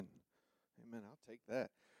Amen. I'll take that.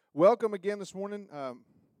 Welcome again this morning. I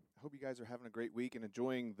hope you guys are having a great week and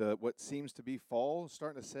enjoying what seems to be fall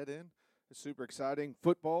starting to set in. It's super exciting.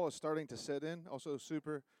 Football is starting to set in. Also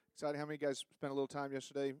super exciting. How many of you guys spent a little time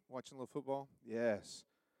yesterday watching a little football? Yes.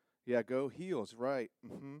 Yeah, go Heels. Right.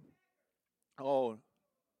 Oh,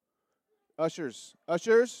 Ushers.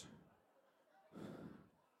 Ushers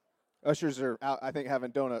are out, I think,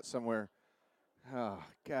 having donuts somewhere. Oh,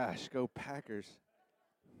 gosh. Go Packers.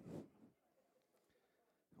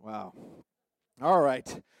 Wow. All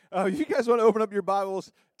right. You guys want to open up your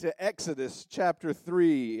Bibles to Exodus chapter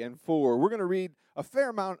 3 and 4. We're going to read a fair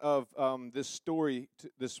amount of this story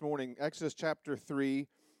this morning, Exodus chapter 3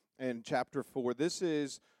 and chapter 4. This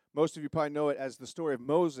is, most of you probably know it as the story of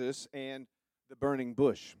Moses and the burning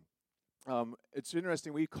bush. It's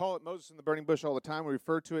interesting. We call it Moses and the burning bush all the time. We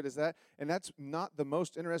refer to it as that. And that's not the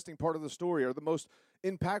most interesting part of the story or the most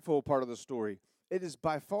impactful part of the story. It is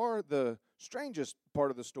by far the strangest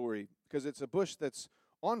part of the story because it's a bush that's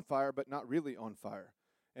on fire but not really on fire.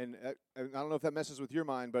 And I don't know if that messes with your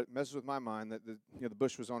mind, but it messes with my mind that the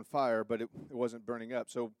bush was on fire but it wasn't burning up.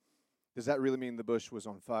 So does that really mean the bush was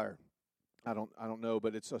on fire? I don't know,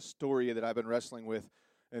 but it's a story that I've been wrestling with,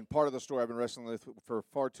 and part of the story I've been wrestling with for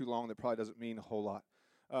far too long that probably doesn't mean a whole lot.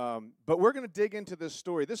 But we're going to dig into this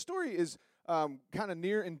story. This story is kind of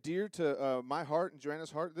near and dear to my heart and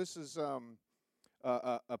Joanna's heart. This is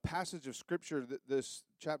a passage of Scripture, this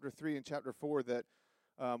chapter 3 and chapter 4, that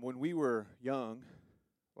when we were young,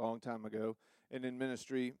 a long time ago, and in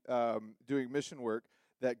ministry, doing mission work,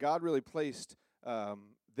 that God really placed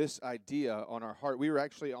this idea on our heart. We were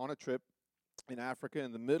actually on a trip in Africa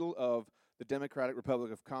in the middle of the Democratic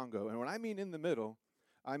Republic of Congo. And when I mean in the middle,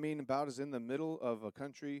 I mean about as in the middle of a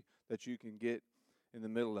country that you can get in the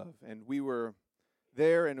middle of. And we were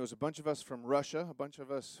there, and it was a bunch of us from Russia, a bunch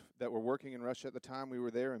of us that were working in Russia at the time. We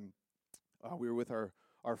were there, and we were with our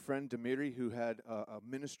friend Dmitry, who had a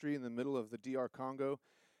ministry in the middle of the DR Congo.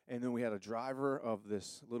 And then we had a driver of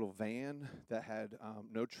this little van that had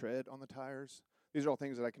no tread on the tires. These are all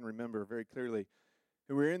things that I can remember very clearly.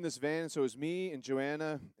 And we were in this van, so it was me and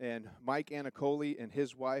Joanna and Mike Anacoli and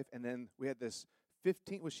his wife, and then we had this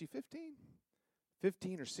 15 or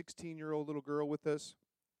 16-year-old little girl with us.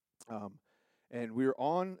 And we were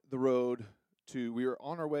on the road we were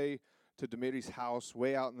on our way to Dmitry's house,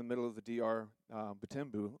 way out in the middle of the DR,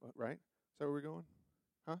 Butembo, right? Is that where we're going?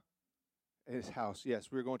 Huh? His house, yes,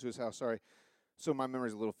 we were going to his house, sorry. So my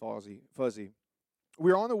memory's a little fuzzy.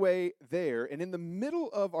 We were on the way there, and in the middle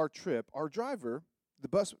of our trip, our driver, the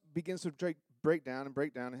bus begins to break down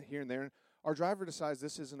here and there, and our driver decides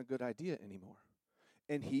this isn't a good idea anymore.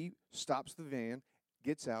 And he stops the van,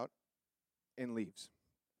 gets out, and leaves.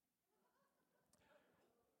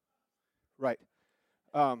 Right.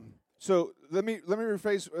 So let me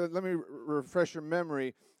rephrase. Let me refresh your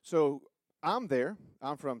memory. So I'm there.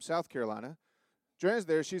 I'm from South Carolina. Joanna's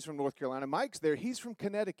there. She's from North Carolina. Mike's there. He's from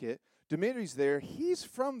Connecticut. Dimitri's there. He's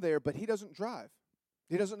from there, but he doesn't drive.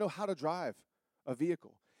 He doesn't know how to drive a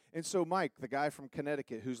vehicle. And so Mike, the guy from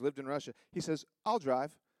Connecticut who's lived in Russia, he says, "I'll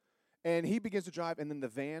drive." And he begins to drive, and then the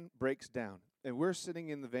van breaks down. And we're sitting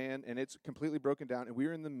in the van, and it's completely broken down. And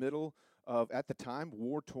we're in the middle of, at the time,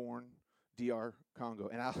 war-torn DR Congo.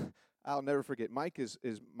 And I'll never forget, Mike is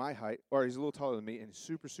my height, or he's a little taller than me, and he's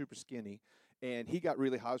super, super skinny. And he got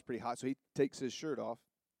really hot. It was pretty hot, so he takes his shirt off.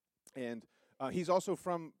 And he's also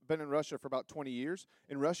been in Russia for about 20 years.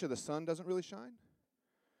 In Russia, the sun doesn't really shine.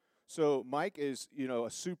 So Mike is, a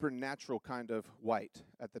supernatural kind of white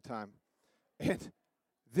at the time. And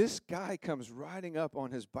this guy comes riding up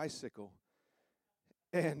on his bicycle.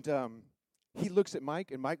 And he looks at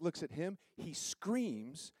Mike, and Mike looks at him. He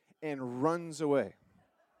screams and runs away.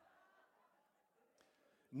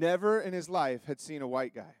 Never in his life had seen a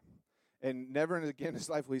white guy. And never again in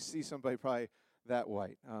his life will he see somebody probably that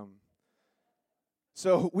white.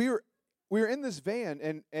 So we were in this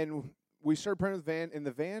van, and we started praying with the van, and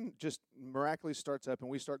the van just miraculously starts up, and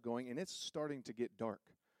we start going, and it's starting to get dark.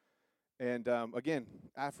 And again,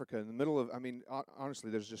 Africa, in the middle of,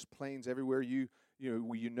 honestly, there's just plains everywhere. You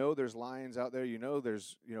know there's lions out there. You know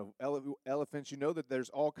there's, elephants. You know that there's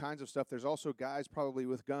all kinds of stuff. There's also guys probably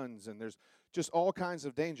with guns, and there's just all kinds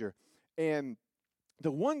of danger. And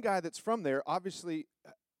the one guy that's from there, obviously,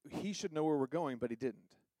 he should know where we're going, but he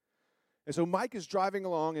didn't. And so Mike is driving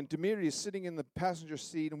along, and Dmitry is sitting in the passenger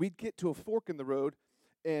seat, and we get to a fork in the road,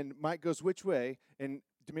 and Mike goes, "Which way?" And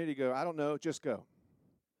Dmitry goes, "I don't know, just go."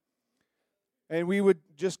 And we would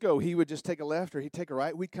just go. He would just take a left, or he'd take a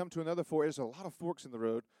right. We'd come to another fork. There's a lot of forks in the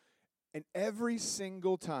road. And every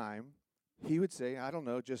single time, he would say, "I don't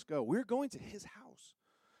know, just go." We're going to his house,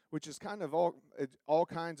 which is kind of all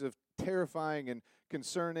kinds of terrifying and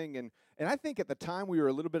concerning. And I think at the time we were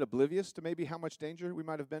a little bit oblivious to maybe how much danger we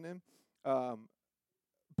might have been in.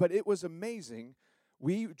 But it was amazing.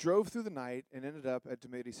 We drove through the night and ended up at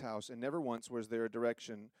Demeti's house, and never once was there a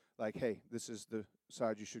direction like, hey, this is the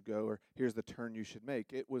side you should go, or here's the turn you should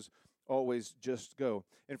make. It was always just go.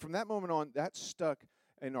 And from that moment on, that stuck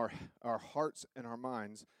in our hearts and our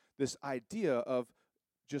minds, this idea of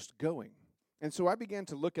just going. And so I began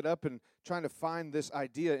to look it up and trying to find this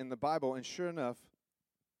idea in the Bible, and sure enough,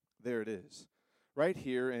 there it is. Right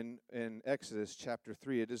here in Exodus chapter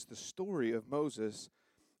 3, it is the story of Moses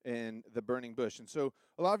and the burning bush. And so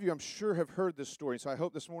a lot of you, I'm sure, have heard this story. So I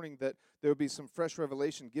hope this morning that there will be some fresh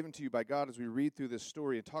revelation given to you by God as we read through this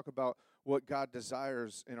story and talk about what God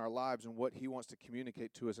desires in our lives and what he wants to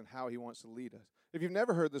communicate to us and how he wants to lead us. If you've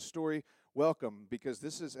never heard this story, welcome, because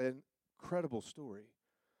this is an incredible story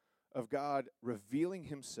of God revealing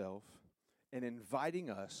himself and inviting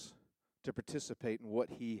us to participate in what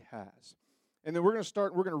he has. And then we're going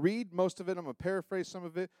to read most of it. I'm going to paraphrase some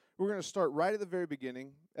of it. We're going to start right at the very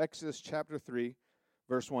beginning, Exodus chapter 3,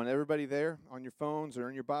 verse 1. Everybody there on your phones or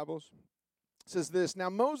in your Bibles? It says this,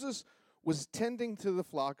 "Now Moses was tending to the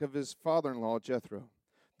flock of his father-in-law Jethro,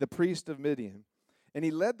 the priest of Midian. And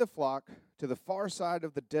he led the flock to the far side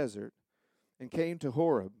of the desert and came to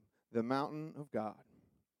Horeb, the mountain of God.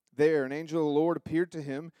 There an angel of the Lord appeared to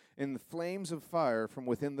him in the flames of fire from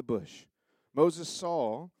within the bush. Moses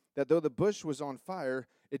saw that though the bush was on fire,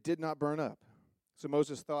 it did not burn up. So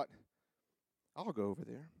Moses thought, I'll go over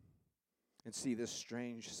there and see this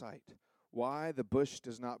strange sight, why the bush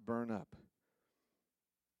does not burn up.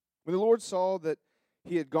 When the Lord saw that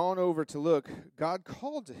he had gone over to look, God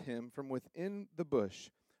called to him from within the bush,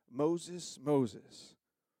 Moses, Moses.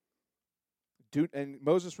 And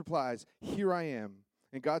Moses replies, Here I am.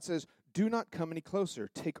 And God says, Do not come any closer.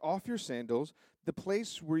 Take off your sandals. The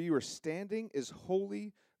place where you are standing is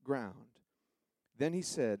holy ground. Then he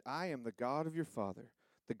said, I am the God of your father,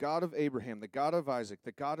 the God of Abraham, the God of Isaac,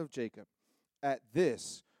 the God of Jacob. At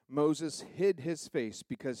this, Moses hid his face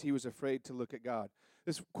because he was afraid to look at God.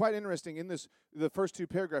 It's quite interesting. In the first two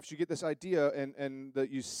paragraphs, you get this idea, and that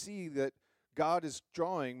you see that God is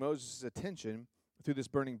drawing Moses' attention through this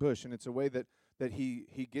burning bush, and it's a way that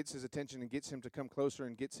he gets his attention and gets him to come closer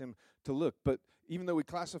and gets him to look. But even though we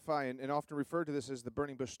classify and often refer to this as the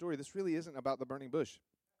burning bush story, this really isn't about the burning bush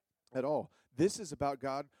at all. This is about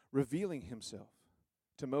God revealing himself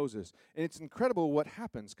to Moses. And it's incredible what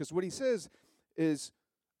happens, because what he says is,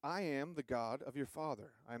 I am the God of your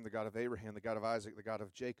father. I am the God of Abraham, the God of Isaac, the God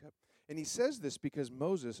of Jacob. And he says this because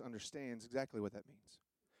Moses understands exactly what that means.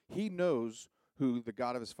 He knows who the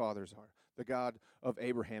God of his fathers are, the God of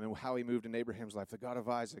Abraham and how he moved in Abraham's life, the God of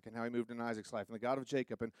Isaac and how he moved in Isaac's life, and the God of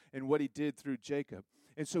Jacob and what he did through Jacob.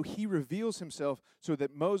 And so he reveals himself so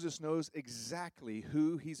that Moses knows exactly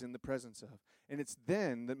who he's in the presence of. And it's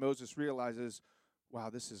then that Moses realizes, wow,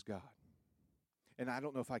 this is God. And I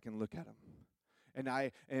don't know if I can look at him. And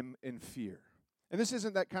I am in fear. And this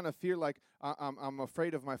isn't that kind of fear like I'm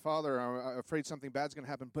afraid of my father, or I'm afraid something bad's going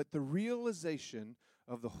to happen, but the realization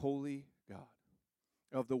of the holy God,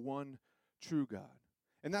 of the one true God.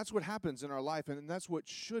 And that's what happens in our life, and that's what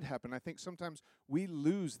should happen. I think sometimes we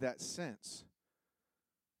lose that sense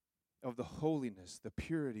of the holiness, the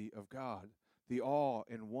purity of God, the awe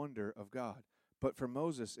and wonder of God. But for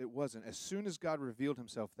Moses, it wasn't. As soon as God revealed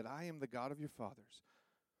himself that I am the God of your fathers,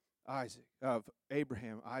 of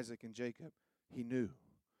Abraham, Isaac, and Jacob, he knew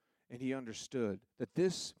and he understood that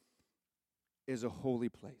this is a holy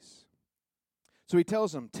place. So he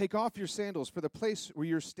tells them, take off your sandals, for the place where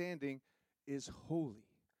you're standing is holy.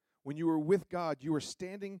 When you were with God, you were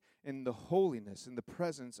standing in the holiness, in the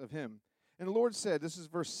presence of him. And the Lord said, this is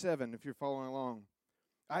verse 7, if you're following along,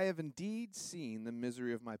 I have indeed seen the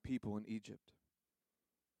misery of my people in Egypt.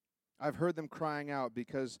 I've heard them crying out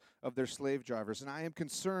because of their slave drivers, and I am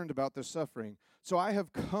concerned about their suffering. So I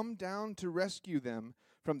have come down to rescue them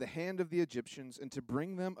from the hand of the Egyptians and to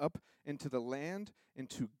bring them up into the land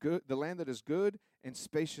the land that is good and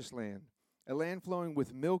spacious land, a land flowing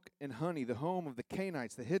with milk and honey, the home of the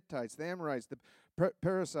Canaanites, the Hittites, the Amorites, the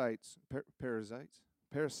Perizzites,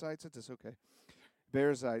 it's okay,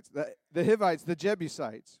 Perizzites, the Hivites, the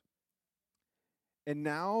Jebusites. And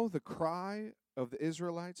now the cry of the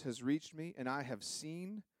Israelites has reached me, and I have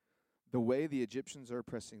seen the way the Egyptians are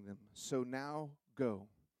oppressing them. So now go.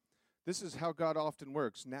 This is how God often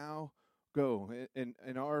works. Now go.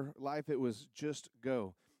 In our life, it was just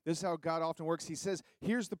go. This is how God often works. He says,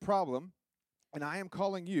 here's the problem, and I am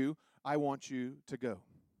calling you. I want you to go.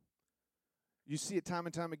 You see it time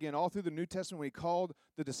and time again. All through the New Testament, when he called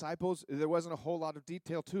the disciples, there wasn't a whole lot of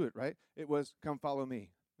detail to it, right? It was, come follow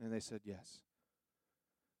me. And they said, yes.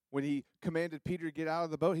 When he commanded Peter to get out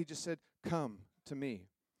of the boat, he just said, come to me.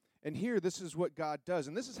 And here, this is what God does.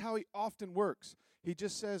 And this is how he often works. He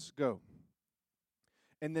just says, go.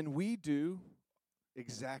 And then we do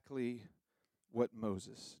exactly what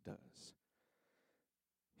Moses does.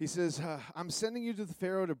 He says, I'm sending you to the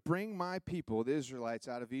Pharaoh to bring my people, the Israelites,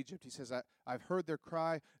 out of Egypt. He says, I've heard their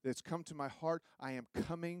cry that's come to my heart. I am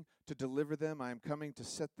coming to deliver them. I am coming to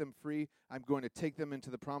set them free. I'm going to take them into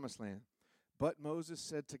the promised land. But Moses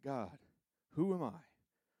said to God, who am I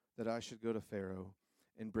that I should go to Pharaoh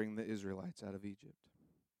and bring the Israelites out of Egypt?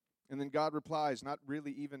 And then God replies, not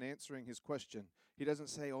really even answering his question. He doesn't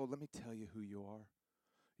say, oh, let me tell you who you are.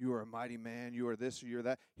 You are a mighty man. You are this or you're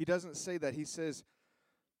that. He doesn't say that. He says,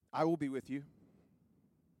 I will be with you,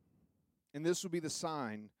 and this will be the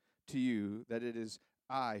sign to you that it is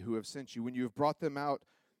I who have sent you. When you have brought them out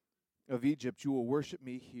of Egypt, you will worship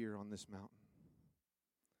me here on this mountain.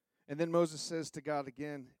 And then Moses says to God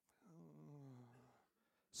again,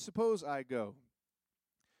 suppose I go.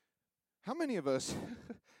 How many of us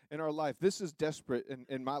in our life, this is desperate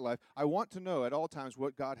in my life, I want to know at all times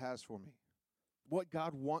what God has for me, what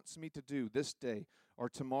God wants me to do this day or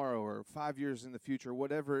tomorrow or 5 years in the future,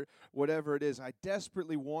 whatever it is. I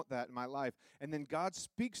desperately want that in my life. And then God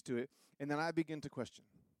speaks to it, and then I begin to question,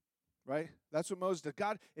 right? That's what Moses did.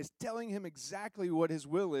 God is telling him exactly what his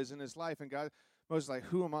will is in his life, and Moses is like,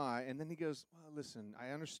 who am I? And then he goes, well, listen,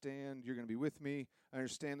 I understand you're going to be with me. I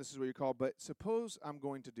understand this is what you're called, but suppose I'm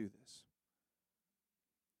going to do this.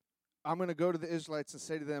 I'm going to go to the Israelites and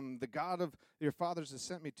say to them, the God of your fathers has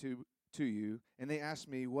sent me to you, and they ask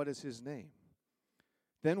me, what is his name?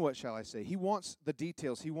 Then what shall I say? He wants the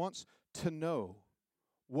details. He wants to know,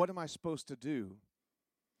 what am I supposed to do?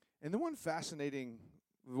 And one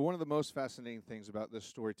of the most fascinating things about this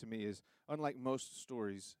story to me is, unlike most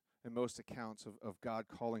stories and most accounts of God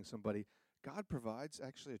calling somebody, God provides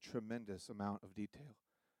actually a tremendous amount of detail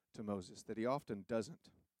to Moses that he often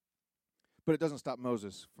doesn't. But it doesn't stop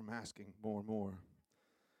Moses from asking more and more.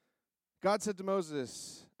 God said to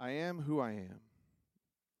Moses, I am who I am.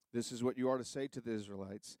 This is what you are to say to the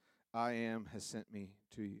Israelites. I am has sent me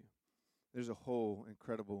to you. There's a whole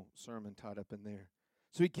incredible sermon tied up in there.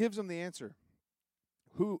 So he gives them the answer.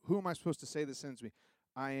 Who am I supposed to say that sends me?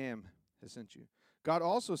 I am has sent you. God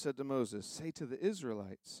also said to Moses, say to the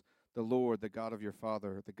Israelites, the Lord, the God of your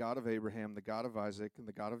father, the God of Abraham, the God of Isaac, and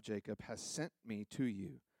the God of Jacob has sent me to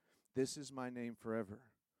you. This is my name forever.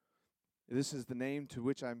 This is the name to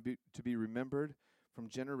which I'm to be remembered from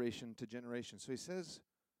generation to generation. So he says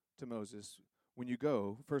to Moses, when you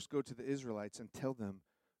go, first go to the Israelites and tell them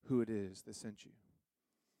who it is that sent you.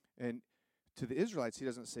 And to the Israelites, he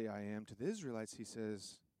doesn't say, I am. To the Israelites, he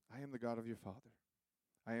says, I am the God of your father.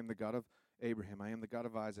 I am the God of Abraham. I am the God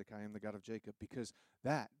of Isaac. I am the God of Jacob. Because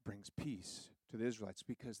that brings peace to the Israelites,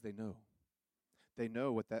 because they know. They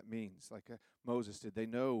know what that means, like Moses did. They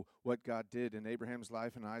know what God did in Abraham's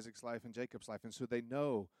life and Isaac's life and Jacob's life. And so they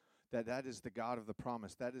know that that is the God of the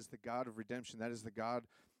promise. That is the God of redemption. That is the God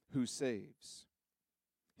who saves.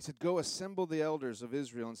 He said, go assemble the elders of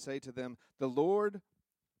Israel and say to them, the Lord,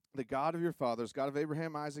 the God of your fathers, God of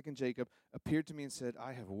Abraham, Isaac, and Jacob, appeared to me and said,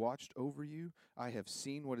 I have watched over you. I have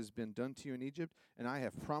seen what has been done to you in Egypt, and I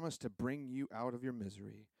have promised to bring you out of your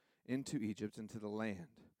misery into Egypt, into the land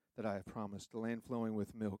that I have promised, the land flowing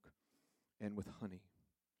with milk and with honey.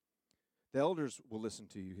 The elders will listen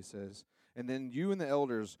to you, he says, and then you and the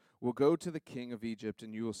elders will go to the king of Egypt,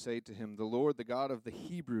 and you will say to him, the Lord, the God of the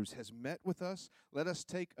Hebrews, has met with us. Let us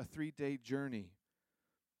take a 3-day journey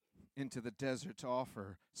into the desert to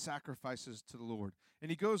offer sacrifices to the Lord. And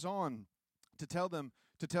he goes on to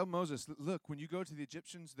tell Moses, look, when you go to the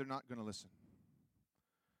Egyptians, they're not going to listen.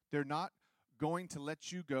 They're not going to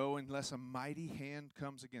let you go unless a mighty hand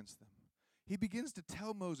comes against them. He begins to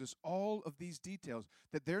tell Moses all of these details,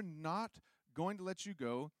 that they're not going to let you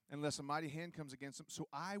go unless a mighty hand comes against them. So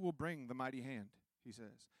I will bring the mighty hand, he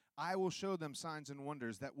says. I will show them signs and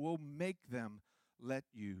wonders that will make them let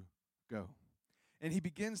you go. And he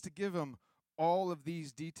begins to give them all of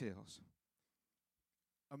these details.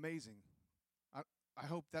 Amazing. I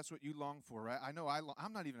hope that's what you long for, right? I know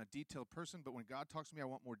I'm not even a detailed person, but when God talks to me, I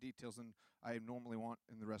want more details than I normally want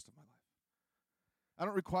in the rest of my life. I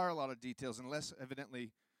don't require a lot of details unless,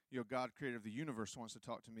 evidently, God, creator of the universe, wants to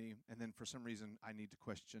talk to me, and then for some reason I need to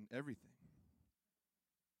question everything.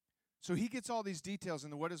 So he gets all these details,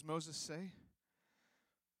 and what does Moses say?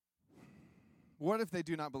 What if they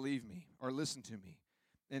do not believe me or listen to me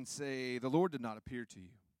and say, the Lord did not appear to you?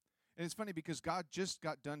 And it's funny because God just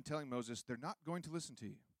got done telling Moses, they're not going to listen to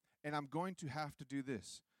you, and I'm going to have to do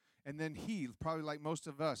this. And then he, probably like most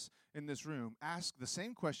of us in this room, asked the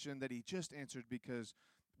same question that he just answered because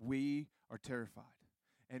we are terrified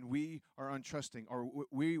and we are untrusting, or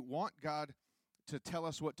we want God to tell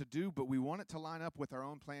us what to do, but we want it to line up with our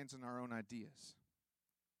own plans and our own ideas.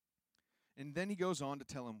 And then he goes on to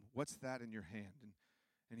tell him, what's that in your hand?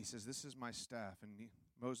 And he says, this is my staff. And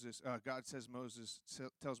God tells Moses,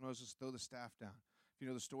 throw the staff down. If you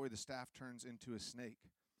know the story, the staff turns into a snake.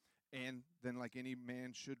 And then, like any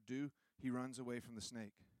man should do, he runs away from the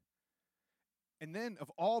snake. And then, of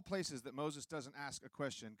all places that Moses doesn't ask a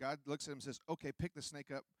question, God looks at him and says, okay, pick the snake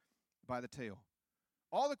up by the tail.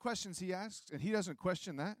 All the questions he asks, and he doesn't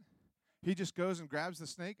question that. He just goes and grabs the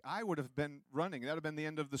snake. I would have been running. That would have been the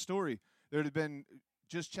end of the story. There would have been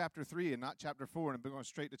just chapter 3 and not chapter 4, and I've been going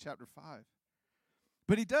straight to chapter 5.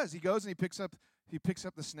 But he does. He goes and he picks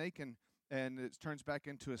up the snake, and it turns back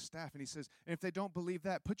into a staff. And he says, and if they don't believe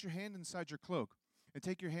that, put your hand inside your cloak and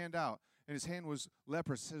take your hand out. And his hand was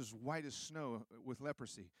leprous. It says white as snow with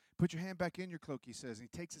leprosy. Put your hand back in your cloak, he says. And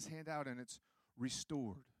he takes his hand out, and it's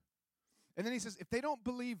restored. And then he says, if they don't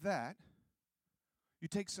believe that, you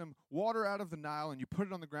take some water out of the Nile and you put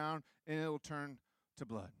it on the ground, and it will turn to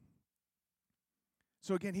blood.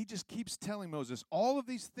 So again, he just keeps telling Moses all of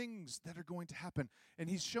these things that are going to happen. And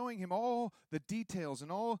he's showing him all the details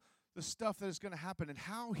and all the stuff that is going to happen and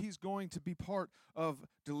how he's going to be part of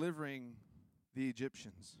delivering the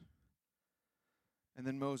Egyptians. And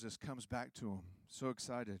then Moses comes back to him, so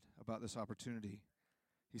excited about this opportunity.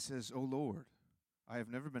 He says, "O Lord, I have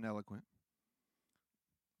never been eloquent,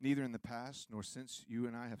 neither in the past nor since you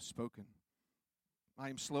and I have spoken. I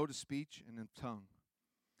am slow to speech and in tongue."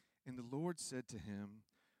 And the Lord said to him,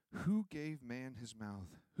 "Who gave man his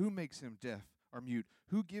mouth? Who makes him deaf or mute?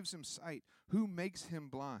 Who gives him sight? Who makes him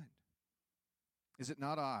blind? Is it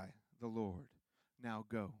not I, the Lord? Now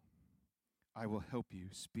go. I will help you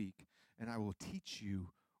speak, and I will teach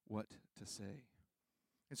you what to say."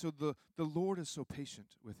 And so the Lord is so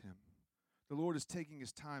patient with him. The Lord is taking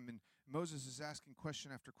his time, and Moses is asking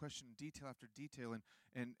question after question, detail after detail,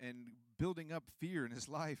 and building up fear in his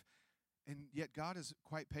life. And yet God is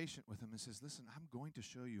quite patient with him and says, listen, I'm going to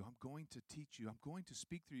show you. I'm going to teach you. I'm going to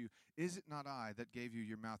speak through you. Is it not I that gave you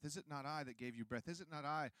your mouth? Is it not I that gave you breath? Is it not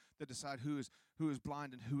I that decide who is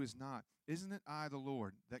blind and who is not? Isn't it I, the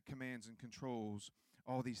Lord, that commands and controls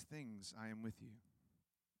all these things? I am with you.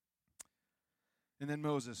 And then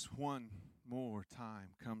Moses, one more time,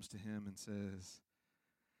 comes to him and says,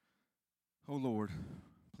 "Oh Lord,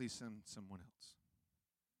 please send someone else."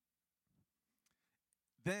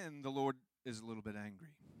 Then the Lord is a little bit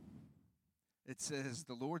angry. It says,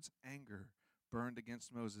 the Lord's anger burned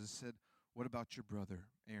against Moses. It said, "What about your brother,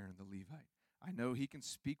 Aaron the Levite? I know he can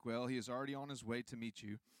speak well. He is already on his way to meet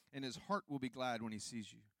you, and his heart will be glad when he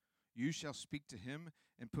sees you. You shall speak to him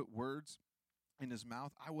and put words in his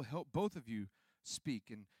mouth. I will help both of you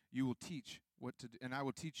speak, and you will teach what to do, and I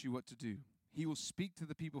will teach you what to do. He will speak to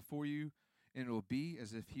the people for you, and it will be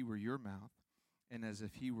as if he were your mouth, and as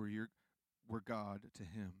if he were God to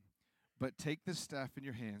him. But take this staff in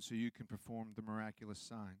your hand so you can perform the miraculous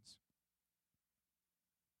signs."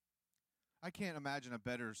 I can't imagine a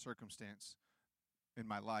better circumstance in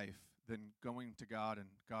my life than going to God and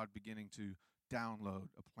God beginning to download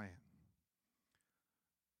a plan.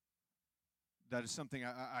 That is something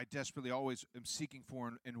I desperately always am seeking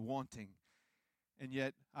for and wanting. And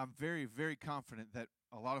yet I'm very, very confident that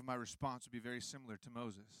a lot of my response would be very similar to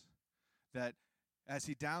Moses. That as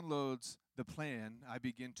he downloads the plan, I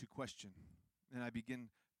begin to question and I begin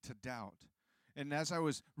to doubt. And as I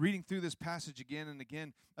was reading through this passage again and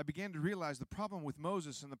again, I began to realize the problem with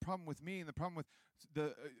Moses and the problem with me and the problem with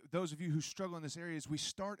those of you who struggle in this area is we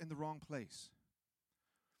start in the wrong place.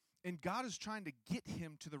 And God is trying to get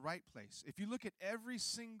him to the right place. If you look at every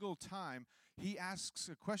single time he asks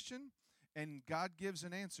a question and God gives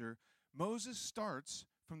an answer, Moses starts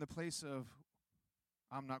from the place of,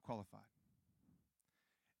 I'm not qualified.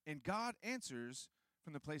 And God answers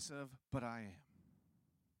from the place of, but I am.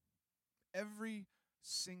 Every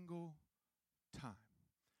single time.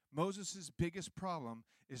 Moses' biggest problem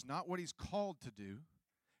is not what he's called to do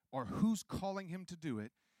or who's calling him to do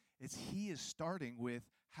it. It's he is starting with,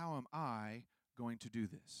 how am I going to do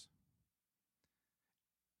this?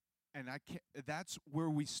 And that's where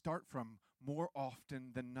we start from more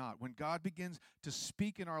often than not. When God begins to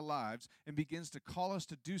speak in our lives and begins to call us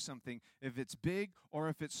to do something, if it's big or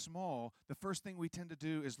if it's small, the first thing we tend to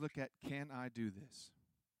do is look at, can I do this?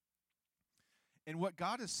 And what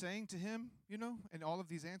God is saying to him, in all of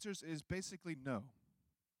these answers is basically no.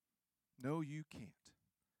 No, you can't.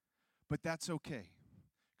 But that's okay,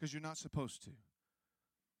 because you're not supposed to.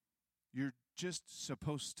 You're just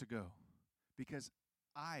supposed to go because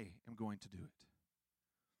I am going to do it.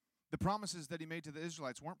 The promises that he made to the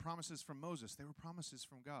Israelites weren't promises from Moses. They were promises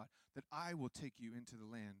from God that I will take you into the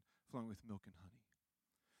land flowing with milk and honey,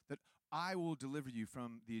 that I will deliver you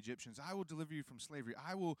from the Egyptians. I will deliver you from slavery.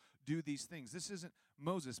 I will do these things. This isn't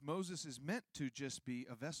Moses. Moses is meant to just be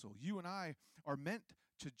a vessel. You and I are meant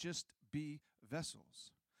to just be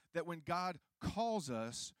vessels, that when God calls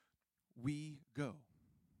us, we go.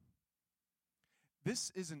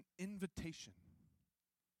 This is an invitation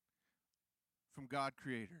from God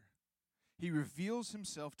Creator. He reveals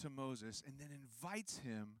himself to Moses and then invites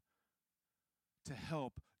him to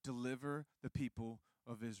help deliver the people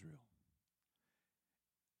of Israel.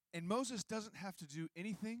 And Moses doesn't have to do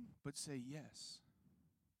anything but say yes.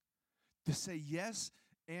 To say yes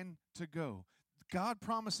and to go. God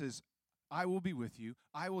promises, I will be with you.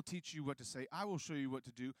 I will teach you what to say. I will show you what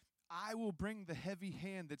to do. I will bring the heavy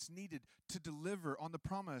hand that's needed to deliver on the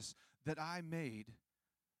promise that I made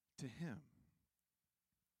to him.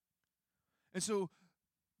 And so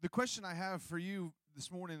the question I have for you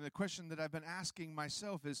this morning, the question that I've been asking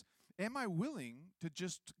myself is, am I willing to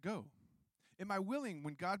just go? Am I willing,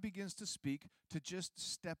 when God begins to speak, to just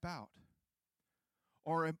step out?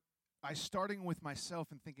 Or am I starting with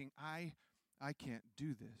myself and thinking, I can't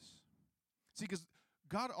do this? See, because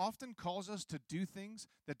God often calls us to do things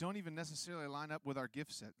that don't even necessarily line up with our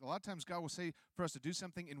gift set. A lot of times God will say for us to do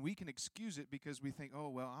something, and we can excuse it because we think, oh,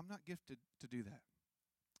 well, I'm not gifted to do that.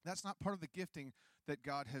 That's not part of the gifting that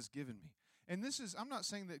God has given me. And I'm not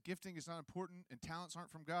saying that gifting is not important and talents aren't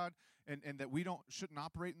from God and that we shouldn't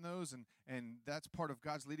operate in those and that's part of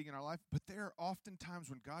God's leading in our life. But there are often times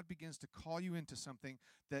when God begins to call you into something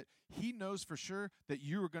that he knows for sure that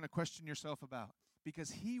you are going to question yourself about, because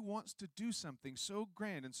he wants to do something so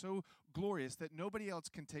grand and so glorious that nobody else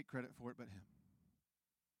can take credit for it but him.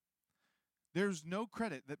 There's no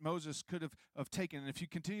credit that Moses could have taken. And if you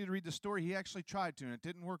continue to read the story, he actually tried to, and it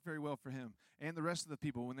didn't work very well for him and the rest of the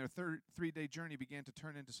people when their three-day journey began to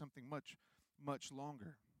turn into something much, much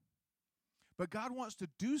longer. But God wants to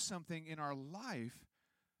do something in our life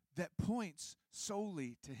that points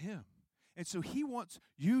solely to him. And so he wants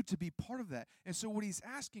you to be part of that. And so what he's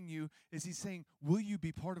asking you is he's saying, will you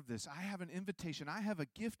be part of this? I have an invitation. I have a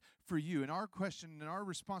gift for you. And our question and our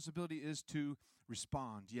responsibility is to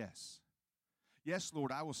respond, yes. Yes,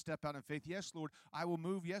 Lord, I will step out in faith. Yes, Lord, I will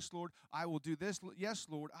move. Yes, Lord, I will do this. Yes,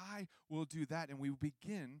 Lord, I will do that. And we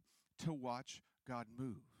begin to watch God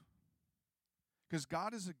move. Because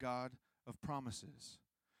God is a God of promises.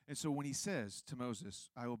 And so when he says to Moses,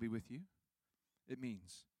 I will be with you, it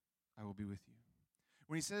means I will be with you.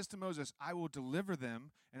 When he says to Moses, I will deliver them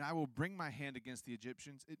and I will bring my hand against the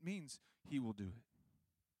Egyptians, it means he will do it.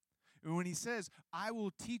 And when he says, I will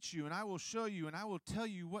teach you and I will show you and I will tell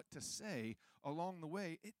you what to say along the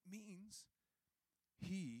way, it means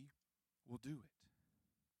he will do it.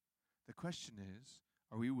 The question is,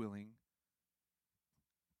 are we willing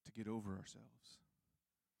to get over ourselves?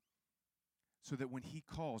 So that when he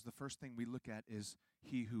calls, the first thing we look at is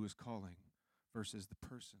he who is calling versus the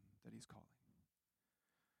person that he's calling.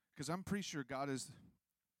 Because I'm pretty sure God is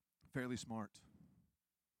fairly smart.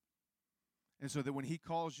 And so that when he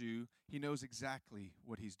calls you, he knows exactly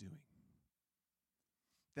what he's doing.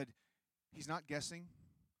 That he's not guessing.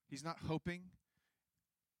 He's not hoping.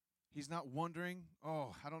 He's not wondering,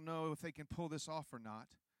 oh, I don't know if they can pull this off or not.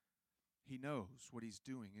 He knows what he's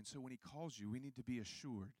doing. And so when he calls you, we need to be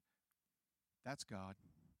assured, that's God.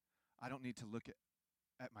 I don't need to look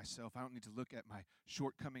at myself. I don't need to look at my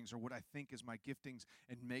shortcomings or what I think is my giftings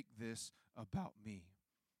and make this about me.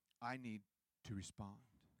 I need to respond.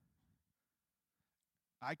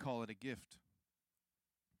 I call it a gift.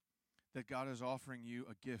 That God is offering you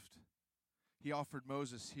a gift. He offered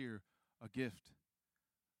Moses here a gift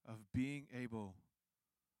of being able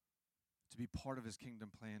to be part of his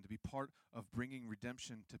kingdom plan, to be part of bringing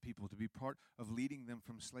redemption to people, to be part of leading them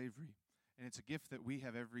from slavery. And it's a gift that we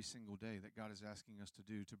have every single day that God is asking us to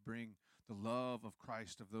do, to bring the love of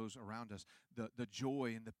Christ of those around us, the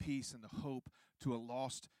joy and the peace and the hope to a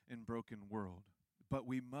lost and broken world. But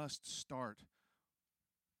we must start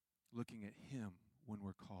looking at him when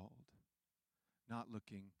we're called, not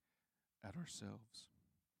looking at ourselves.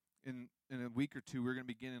 In a week or two, we're going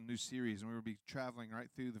to begin a new series, and we're going to be traveling right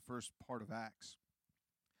through the first part of Acts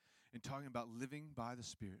and talking about living by the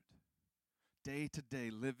Spirit, day to day,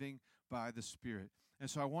 living by the Spirit. And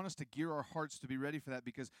so I want us to gear our hearts to be ready for that,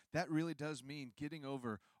 because that really does mean getting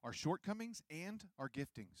over our shortcomings and our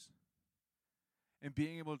giftings and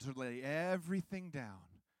being able to lay everything down.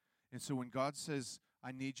 And so when God says,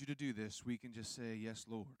 I need you to do this, we can just say, yes,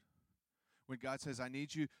 Lord. When God says, I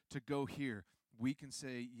need you to go here, we can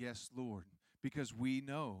say, yes, Lord, because we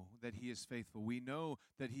know that He is faithful. We know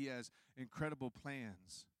that He has incredible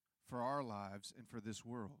plans for our lives and for this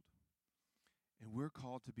world. And we're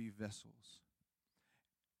called to be vessels.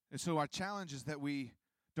 And so our challenge is that we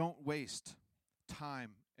don't waste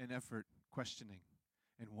time and effort questioning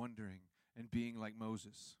and wondering and being like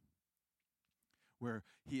Moses, where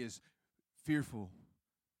he is fearful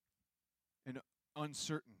and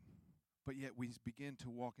uncertain, but yet we begin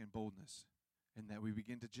to walk in boldness, and that we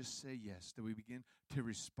begin to just say yes, that we begin to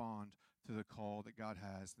respond to the call that God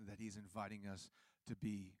has, and that He's inviting us to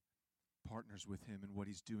be partners with Him in what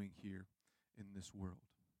He's doing here in this world.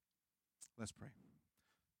 Let's pray.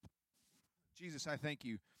 Jesus, I thank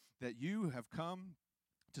you that you have come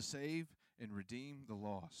to save and redeem the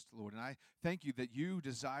lost, Lord. And I thank you that you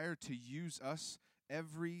desire to use us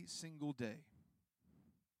every single day.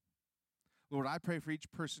 Lord, I pray for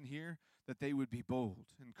each person here that they would be bold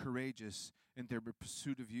and courageous in their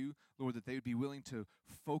pursuit of you. Lord, that they would be willing to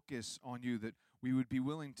focus on you, that we would be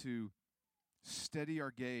willing to steady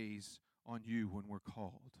our gaze on you when we're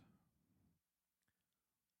called.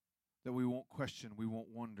 That we won't question, we won't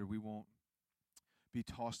wonder, we won't be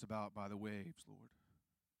tossed about by the waves, Lord.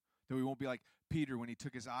 That we won't be like Peter when he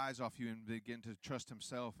took his eyes off you and began to trust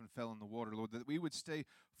himself and fell in the water, Lord. That we would stay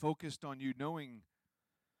focused on you, knowing,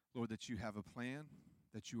 Lord, that you have a plan,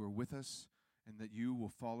 that you are with us, and that you will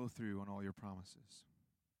follow through on all your promises.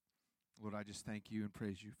 Lord, I just thank you and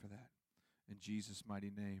praise you for that. In Jesus'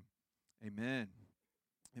 mighty name, amen.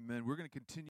 Amen. We're going to continue.